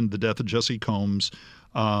happened, the death of Jesse Combs.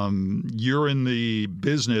 You're in the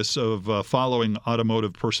business of following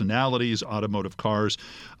automotive personalities, automotive cars.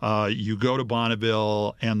 You go to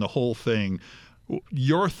Bonneville and the whole thing.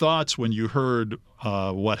 Your thoughts when you heard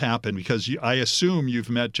what happened, because I assume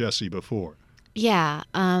you've met Jesse before. Yeah.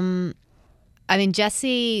 I mean,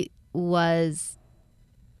 Jesse was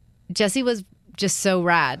just so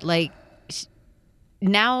rad. Like,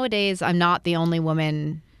 nowadays I'm not the only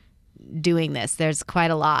woman doing this. There's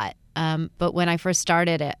quite a lot. But when I first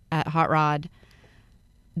started at Hot Rod,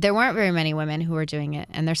 there weren't very many women who were doing it,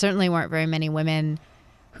 and there certainly weren't very many women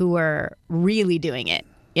who were really doing it.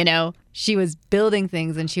 You know, she was building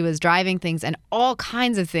things and she was driving things and all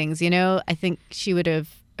kinds of things. You know, I think she would have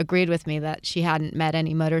agreed with me that she hadn't met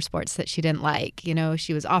any motorsports that she didn't like. You know,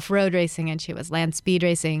 she was off-road racing and she was land speed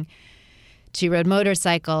racing. She rode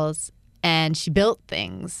motorcycles and she built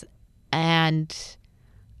things. And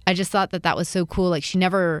I just thought that was so cool. Like, she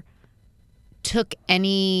never took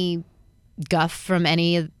any guff from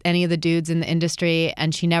any of the dudes in the industry,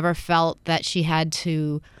 and she never felt that she had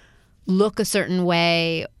to look a certain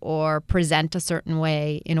way or present a certain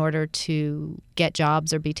way in order to get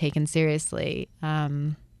jobs or be taken seriously.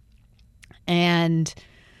 And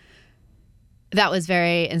that was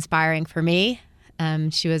very inspiring for me.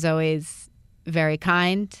 She was always very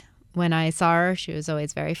kind. When I saw her, she was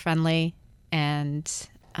always very friendly. And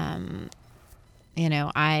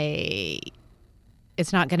it's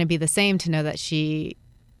not going to be the same to know that she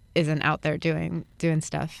isn't out there doing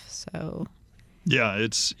stuff. So yeah,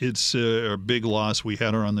 it's a big loss. We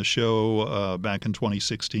had her on the show back in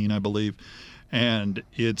 2016, I believe, and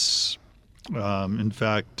it's in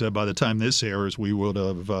fact by the time this airs, we would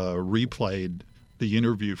have replayed the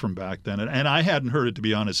interview from back then, and I hadn't heard it, to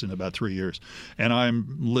be honest, in about 3 years, and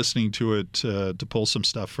I'm listening to it to pull some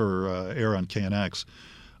stuff for air on KNX,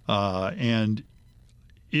 and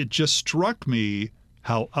it just struck me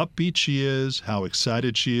how upbeat she is, how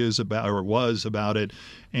excited she is about, or was about it,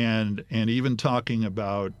 and even talking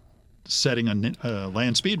about setting a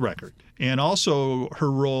land speed record, and also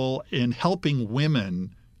her role in helping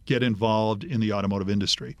women get involved in the automotive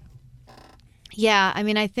industry. Yeah, I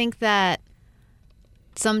mean, I think that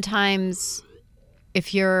sometimes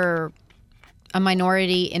if you're a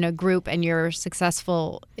minority in a group and you're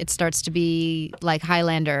successful, it starts to be like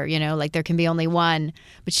Highlander, like there can be only one.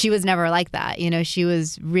 But she was never like that. She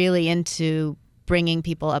was really into bringing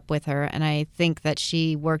people up with her. And I think that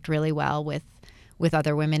she worked really well with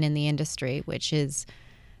other women in the industry, which is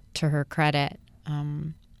to her credit.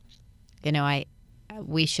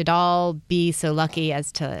 We should all be so lucky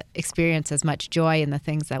as to experience as much joy in the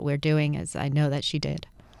things that we're doing as I know that she did.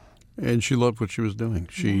 And she loved what she was doing.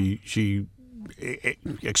 She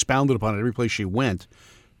expounded upon it every place she went.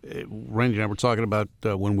 Randy and I were talking about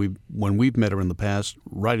when we've met her in the past,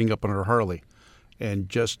 riding up on her Harley and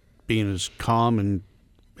just being as calm and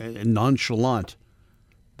nonchalant.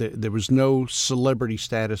 There was no celebrity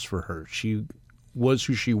status for her. She was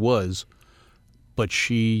who she was, but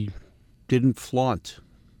she didn't flaunt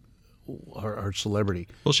her celebrity.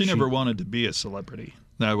 Well, she never wanted to be a celebrity.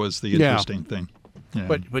 That was the interesting thing.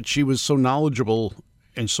 Yeah. But she was so knowledgeable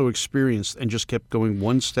and so experienced and just kept going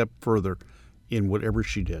one step further in whatever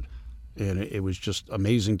she did. And it was just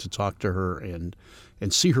amazing to talk to her and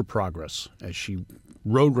see her progress as she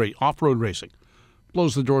off-road racing,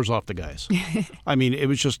 blows the doors off the guys. I mean, it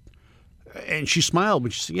was just, and she smiled,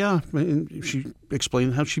 but she said, yeah, and she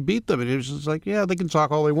explained how she beat them. And it was just like, yeah, they can talk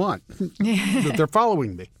all they want. But they're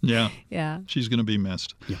following me. Yeah. Yeah. She's going to be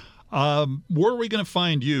missed. Yeah. Where are we going to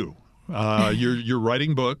find you? You're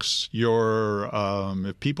writing books.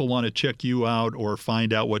 If people want to check you out or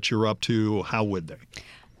find out what you're up to, how would they?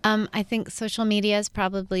 I think social media is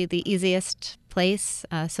probably the easiest place,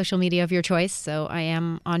 social media of your choice. So I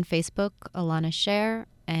am on Facebook, Alana Scher,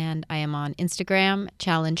 and I am on Instagram,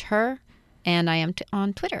 Challenge Her, and I am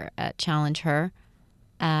on Twitter at Challenge Her.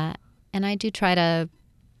 And I do try to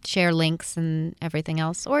share links and everything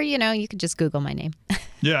else. Or, you could just Google my name.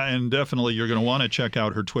 Yeah, and definitely you're going to want to check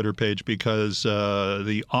out her Twitter page because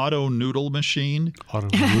the Auto Noodle Machine.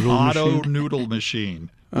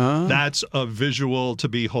 That's a visual to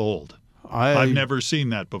behold. I've never seen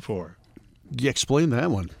that before. Explain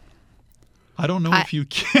that one. I don't know if you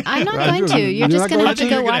can. I'm not going to. You're just going to have to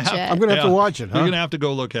go watch it. I'm going to have to watch it. You're going to have to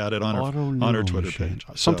go look at it on her Twitter page.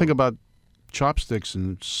 Something about chopsticks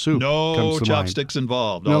and soup. No chopsticks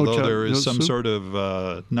involved, although there is some sort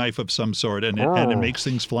of knife of some sort, and it makes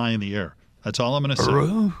things fly in the air. That's all I'm going to say.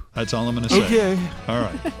 That's all I'm going to say. Okay. All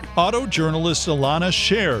right. Auto journalist Alana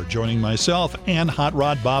Scher joining myself and Hot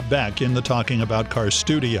Rod Bob Beck in the Talking About Cars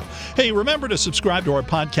studio. Hey, remember to subscribe to our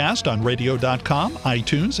podcast on radio.com,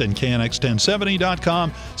 iTunes, and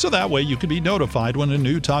KNX1070.com so that way you can be notified when a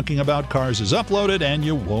new Talking About Cars is uploaded and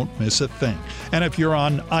you won't miss a thing. And if you're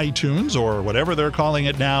on iTunes or whatever they're calling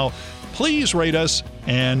it now, please rate us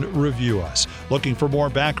and review us. Looking for more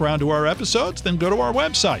background to our episodes? Then go to our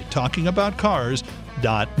website,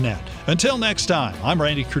 talkingaboutcars.net. Until next time, I'm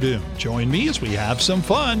Randy Cardoon. Join me as we have some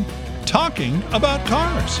fun talking about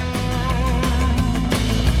cars.